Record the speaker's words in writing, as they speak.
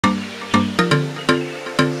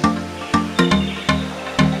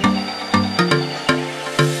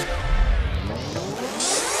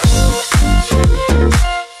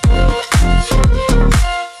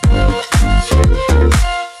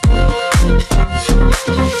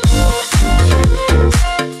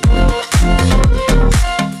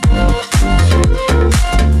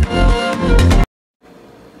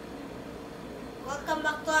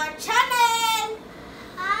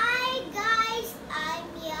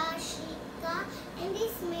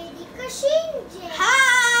Shinji.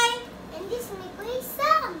 Hi! And this is my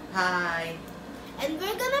Sam. Hi. And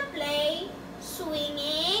we're gonna play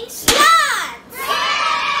Swinging Sloth! The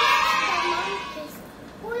monkeys.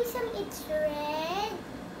 Sam, it's red.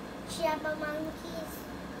 Shaba monkeys.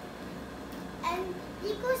 And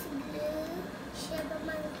Diko's blue. Shaba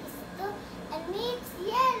monkeys too. And me, it's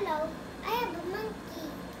yellow. I have a monkey.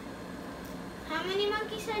 How many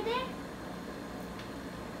monkeys are there?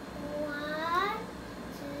 1,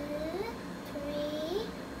 2, 3,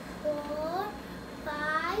 4,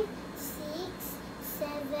 5, 6,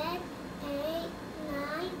 7, 8,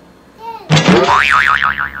 9, 10.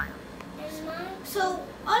 And mine. So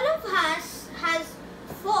all of us has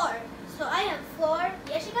 4. So I have 4,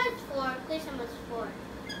 Yashecka has 4, Kuisam has 4.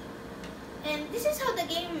 And this is how the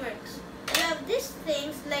game works. You have these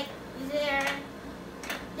things like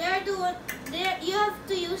you have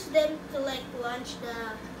to use them to like launch the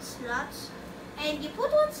slots. And you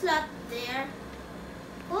put one slot there,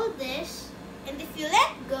 pull this, and if you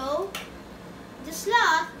let go, the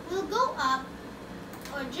slot will go up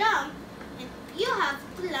or jump, and you have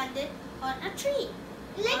to land it on a tree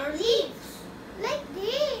or leaves. Like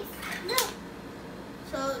this. No.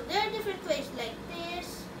 So there are different ways like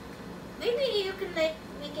this. Maybe you can like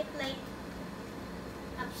make it like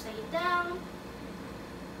upside down.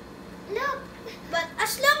 Look. But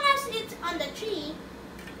as long as it's on the tree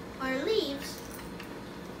or leaves,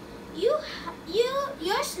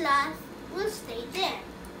 your slot will stay there.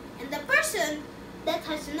 And the person that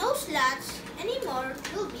has no slots anymore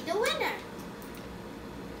will be the winner.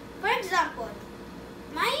 For example,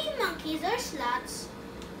 my monkeys or slots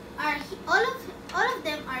are all of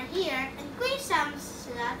them are here, and Kuisam's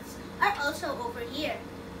slots are also over here.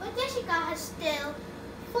 But Yashecka has still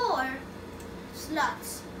 4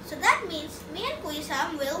 slots. So that means me and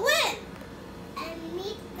Kuisam will win. And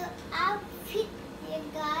meet the outfit, dear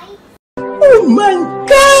guys. Oh my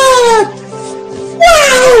God!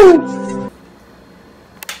 Wow!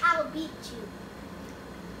 I'll beat you.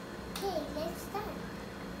 Okay, let's start.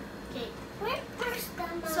 Okay. Where first the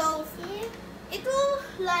mouse So, is here? It will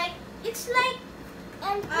like, it's like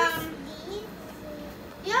And this.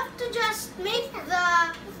 you have to just make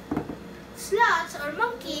the slots or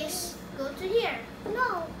monkeys go to here.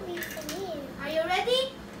 No, please come here. Are you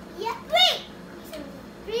ready? Yeah.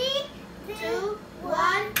 3, 2,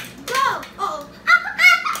 1, go! Oh,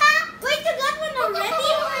 wait, you got one already?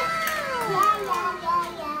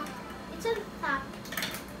 Yeah. It's on top.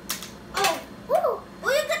 Oh, Ooh. oh,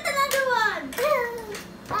 you got another one.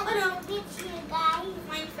 I'm gonna beat you guys.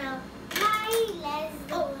 Mine fell. My last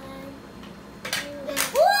Oh. one. There.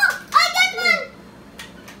 Ooh, I got one.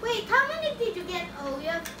 Wait, how many did you get? Oh, you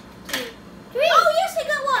have 2. 3. Oh, yes, I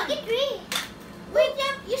got I one. get 3. Wait,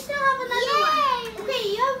 you still have another Yay. one. Okay,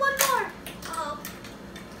 you have one more. Oh,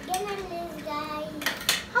 Gonna lose, guys.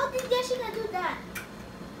 how did Yashecka do that?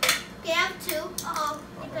 Okay, I have 2. Uh-oh,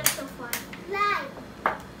 I got so far. Fly.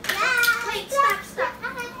 Wait, stop.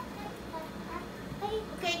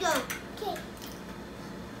 Okay, go. Okay.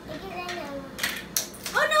 I get another one.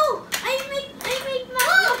 Oh no! I made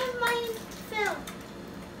one of mine fell.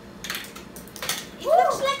 It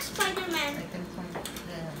looks like Spider-Man. I can find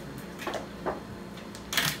them.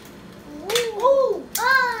 Ooh!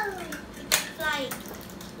 Oh, You can fly.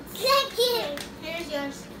 thank you. Here's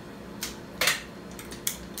yours.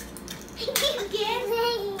 Again.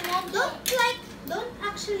 Don't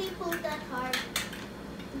actually pull that hard.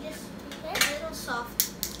 Just a little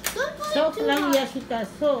soft. Don't pull Soft it too lang, hard. Yashecka,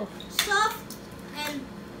 soft. Soft and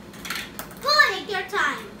take your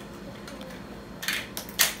time.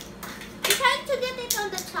 I'm trying to get it on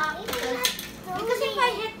the top because if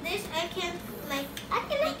I hit this, I can't like I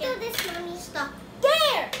cannot make do it this, mommy. stuck.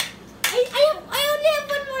 There! I only have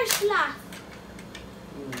one more slot.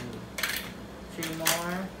 3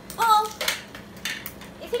 more. Oh,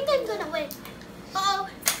 I think I'm gonna win. Oh,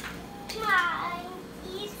 Mine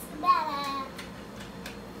is better.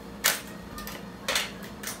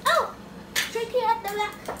 oh, it's right here at the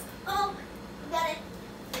back. Oh, got it.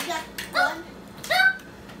 I got one.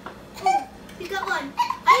 Oh, you got one.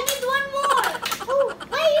 I need one more. Oh,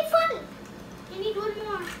 why you fall? You need one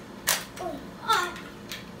more. Oh, Oh.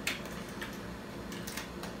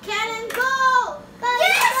 Cannon go!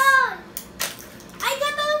 yes! I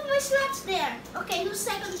got all of my slots there. Okay, who's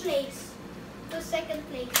second place? Who's second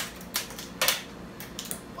place?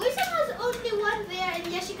 Kuisam has only 1 there and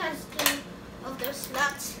Yashecka has 2 of those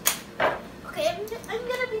slots. Okay, I'm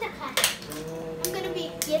gonna be the cat. I'm gonna be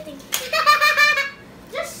getting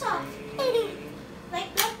just soft.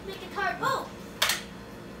 Like don't make it hard. Oh!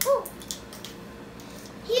 Oh!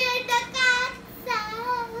 Here the cat.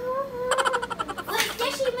 Wait,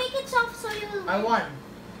 Yashi, make it soft I won.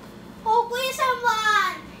 Oh, Kuya Sam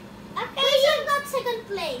won. Okay. Kuya Sam got second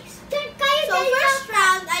place. Kayo So dalawa first pa.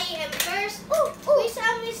 round, I am first. Oh, Kuya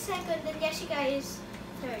Sam is second, and Yashecka is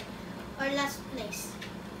third or last place.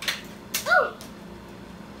 oh.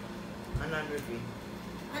 Another thing.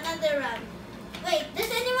 Another round. Wait, does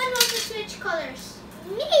anyone want to switch colors?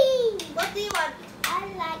 Me. What do you want? I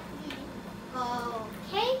like you.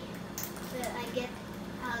 Okay. So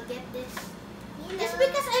I'll get this. You Just know.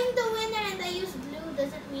 because I'm the winner and I use blue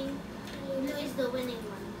doesn't mean blue is the winning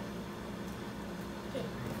one. Okay.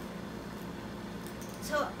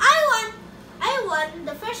 So I won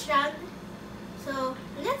the first round. So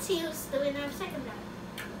let's see who's the winner of second round.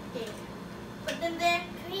 Okay. Put them there.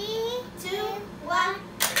 3, 2, 1. Ah!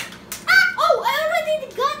 Oh, I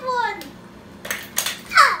already got one.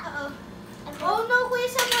 Uh-oh. Oh no, Kuya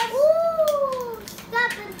Sam has... Ooh,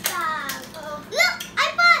 stop and stop. Uh-oh. Look, I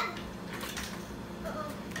won.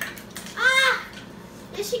 Uh-oh. Ah!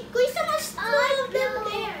 Kuya Sam has two of them no.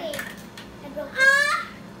 there. Okay. I broke it. Ah!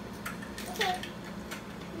 Okay.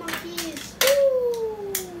 Monkeys.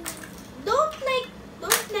 Ooh. Don't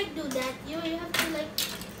do that. You have to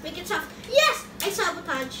make it soft. Yes! I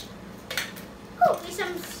sabotaged. Oh.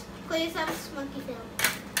 Kuya Sam's monkey tail.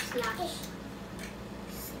 Slash.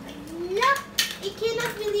 Look. I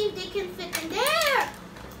cannot believe they can fit in there.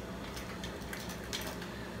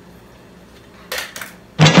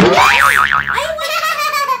 I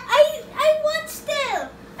won! I won still!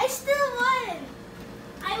 I still won!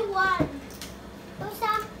 I won! Who's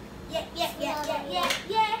up? Yeah.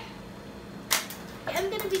 Okay, I'm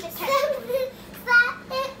gonna be the cat. Stop it. Stop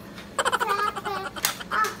it.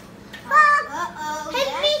 Ah. Fuck. Uh-oh.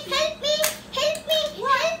 Help me. Yashi. Help me. Help me.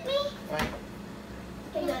 What? Help me. Why?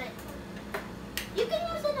 Okay, got it. You can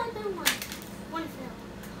use another one. One fell.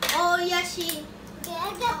 Oh, Yashi. Okay, I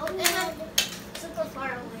got Oh, another. and super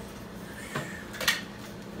far away.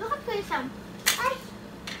 Look at Kuya Sam.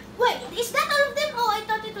 Wait, is that all of them? Oh, I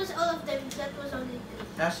thought it was all of them. That was only 3.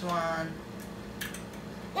 Last one.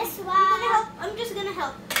 That's I'm gonna why. help. I'm just gonna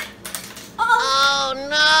help. Oh no!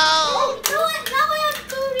 Oh, no, now I have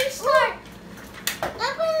to restart.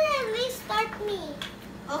 That will restart me.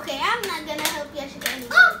 Okay, I'm not gonna help Yashecka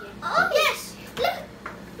anymore. Oh, again. oh. Yes. Look.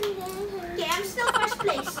 Okay, I'm still first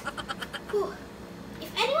place. Whew.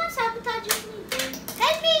 If anyone sabotages me, then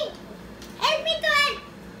Help me. Help me to help.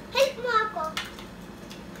 Help mo ako.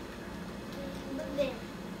 but there.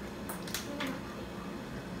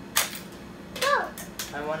 Go.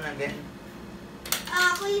 I won again.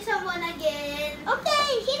 Kuya Sam won again. Okay,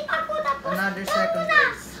 hin pa ako tapos. Another Wag second mo na.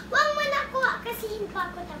 place. Wag mo na kuha kasi hin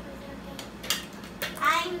pa ako tapos. Okay.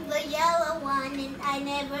 I'm the yellow one and I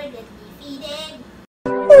never get defeated.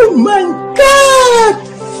 Oh my god!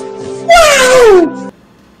 Wow!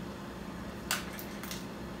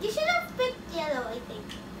 You should have picked yellow, I think.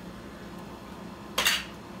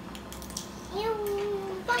 Yung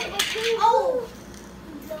pang-open. Oh!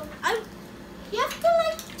 You have to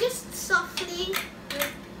just softly,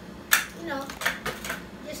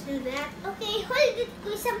 just do that. Okay, hold it,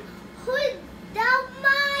 Kusam. Hold down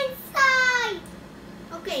my side.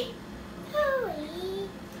 Okay, Hurry.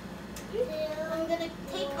 I'm gonna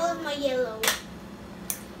take all of my yellow.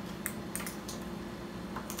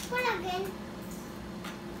 Pull again.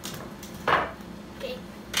 Okay,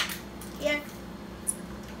 here.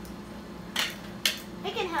 I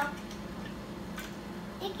can help.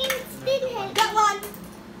 You can still help. Got one.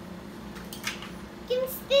 You can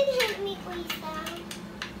still help me, Kusam.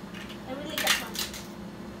 I really got one.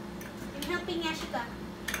 I'm helping Yashecka.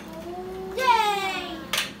 Oh. Yay!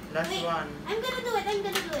 Last Wait, one. I'm gonna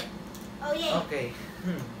do it. Oh, yay. Okay.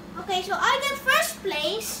 Okay, so I got first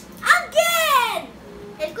place again!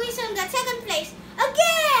 And Kuya Sam got second place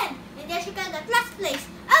again! And Yashecka got last place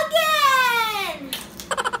again!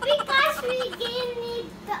 Because we need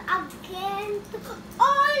to again to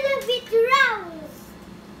all of it rounds.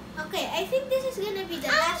 Okay, I think this is gonna be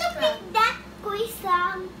the How last to pick round. that,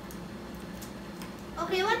 Kusam?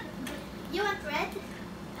 Okay, what? You want red?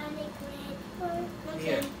 I like red. Okay.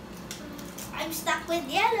 Here. I'm stuck with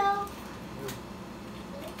yellow.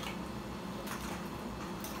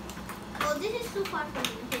 Oh, this is too far for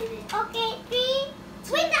me. Okay, then. Okay,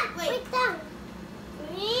 3. Wait down. Wait. Wait down.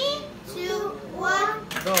 3, 2, 1.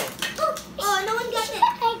 Go. Oh, no one got it.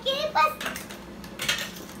 I gave us.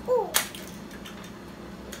 Oh.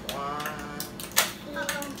 1.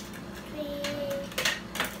 Uh-oh. 3.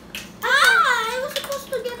 Ah, I was supposed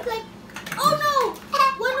to get oh no!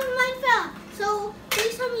 One of mine fell. So,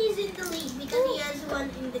 Kuya Sam is in the lead because he has one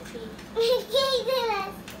in the tree. Okay, the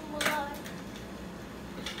last one.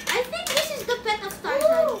 I think this is the pet of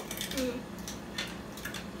Tarzan. Ooh. Mm.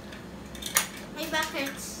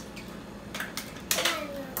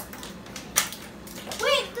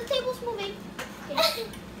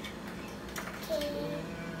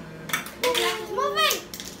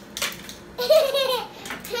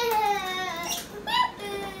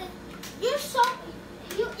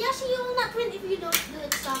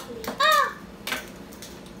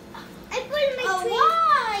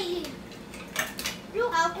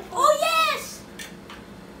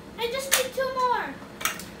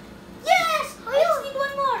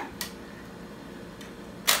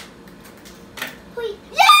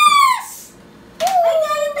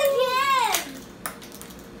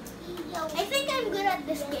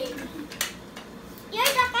 You're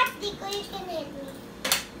the cat, Diko. You can hit me.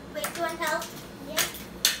 Wait, do you want help? Yes.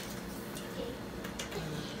 Okay.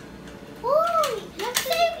 Oh, let's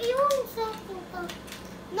save yung second.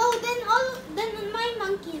 No, then my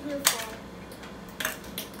monkeys will fall.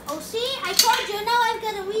 Oh, see? I told you. Now I'm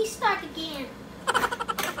gonna restart again.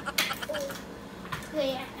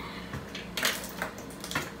 Okay.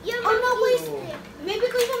 Your Oh, no, monkey. wait. Maybe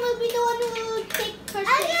Kuya will be the one who will take first I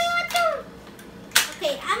place. don't want to.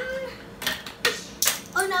 Okay,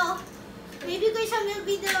 oh no. Maybe Kuya will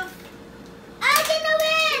be the... I'm gonna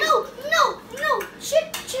win. No. Shit.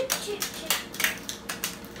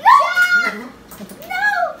 No. No.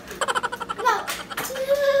 No.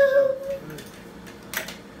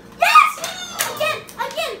 Yes.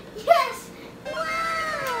 Again. Yes.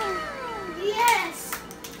 Wow. Yes.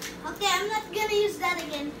 Okay, I'm not gonna use that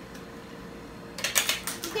again.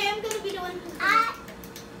 Okay, I'm gonna be the one who...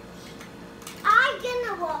 I'm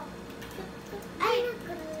gonna walk. I'm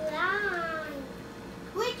gonna climb.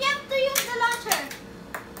 Wait, you have to use the launcher.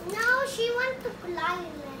 No, she wants to climb.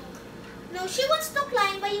 No, she wants to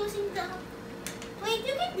climb by using the... Wait,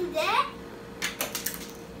 you can do that?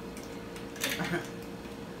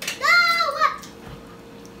 No, what?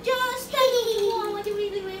 Just tell me what you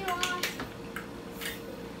really want.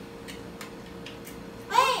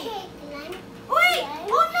 Wait! Okay, climb. Wait!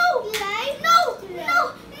 Oh no! Climb. No!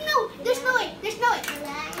 There's no way!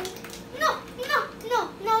 Climb. No!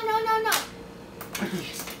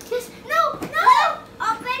 Yes! No!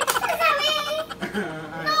 Open sesame.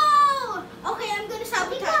 No! Okay, I'm gonna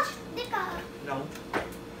sabotage. Diko. No.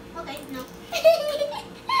 Okay, no.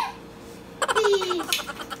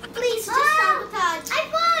 Please, just sabotage. I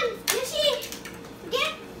won. Yoshi,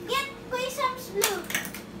 get Kuya Sam's blue.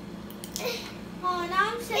 Oh,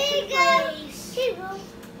 now I'm second place. Here you go.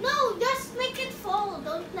 No, just make it fall.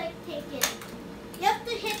 Don't take it. You have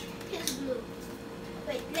to hit his blue.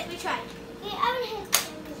 Wait, let me try. Okay, I will hit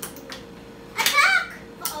him. Attack!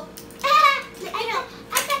 Uh-oh. Let me know.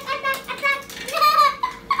 Attack.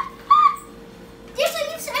 Yes,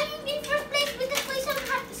 I'm in first place because Kuya Sam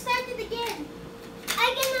started again.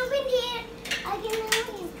 I'm gonna win here. I'm gonna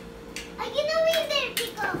win there,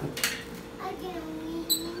 Diko. I'm gonna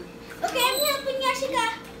win. Okay, I'm helping Yashecka.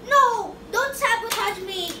 No! Don't sabotage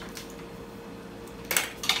me.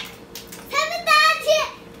 Sabotage it.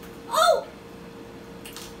 Oh!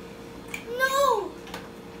 No!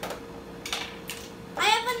 I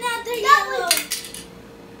have another yellow.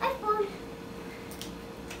 I won.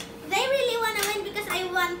 They really want to win because I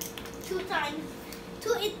won 2 times.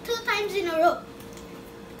 Two times in a row.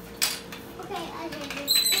 Okay, I will do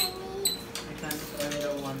it. I can't find the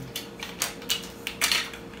one.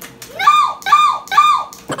 No,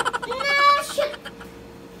 shoot.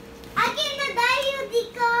 I'm gonna die, you,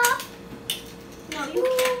 Diko. No,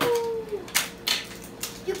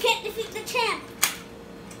 you can't defeat the champ.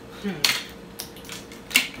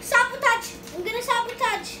 Sabotage. I'm gonna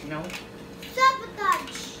sabotage. No.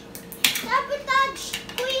 Sabotage.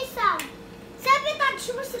 Kuya Sam. Sabotage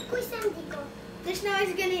was Kuya Sam, Diko. There's no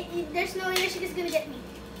way Yashecka's gonna get me.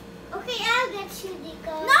 Okay, I'll get you,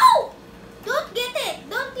 Diko. No! Don't get it.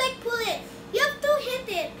 Don't pull it. You have to hit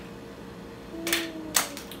it.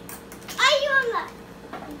 Ayun.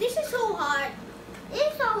 This is so hard.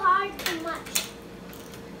 It's so hard too much.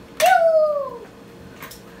 Pew!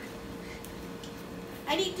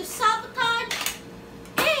 I need to sabotage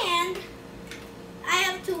and I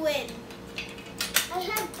have to win. I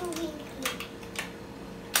have to win too.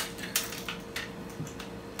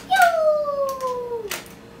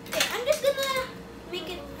 Okay, I'm just gonna make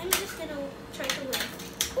it. I'm just gonna try to win.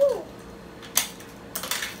 Ooh.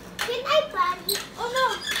 Can I party? Oh no!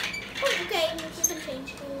 Oh, okay, you can change.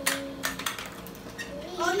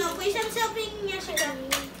 Oh no, please, I'm helping Yashecka.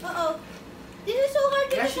 Uh-oh. This is so hard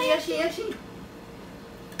to decide. Yashi.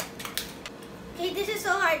 Okay, this is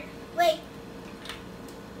so hard. Wait.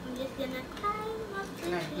 I'm just gonna climb up to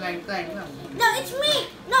Climb. No, it's me!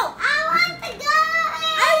 No! I want to go.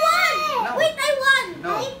 I won! No. Wait, I won!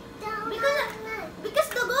 No. I don't want Because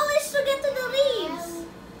the goal is to get to the leaves.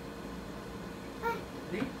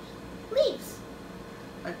 Leaves.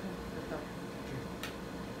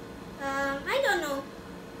 I don't know.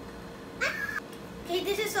 Okay,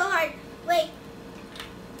 this is so hard. Wait.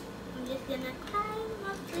 I'm just gonna climb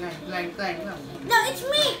up to Climb. No, it's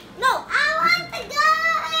me! No! I want to go.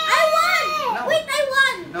 I won! No. Wait, I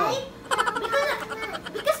won! No.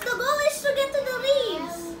 Because the goal is to get to the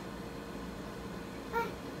leaves.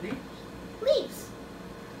 Leaves.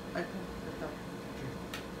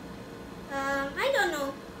 I don't know.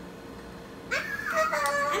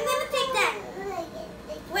 I'm gonna take that.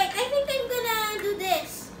 Wait, I think I'm gonna do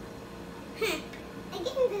this.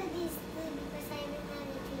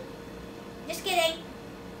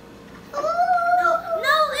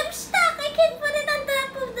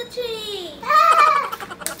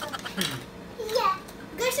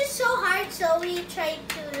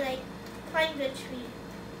 try to like climb the tree.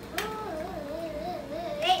 Oh,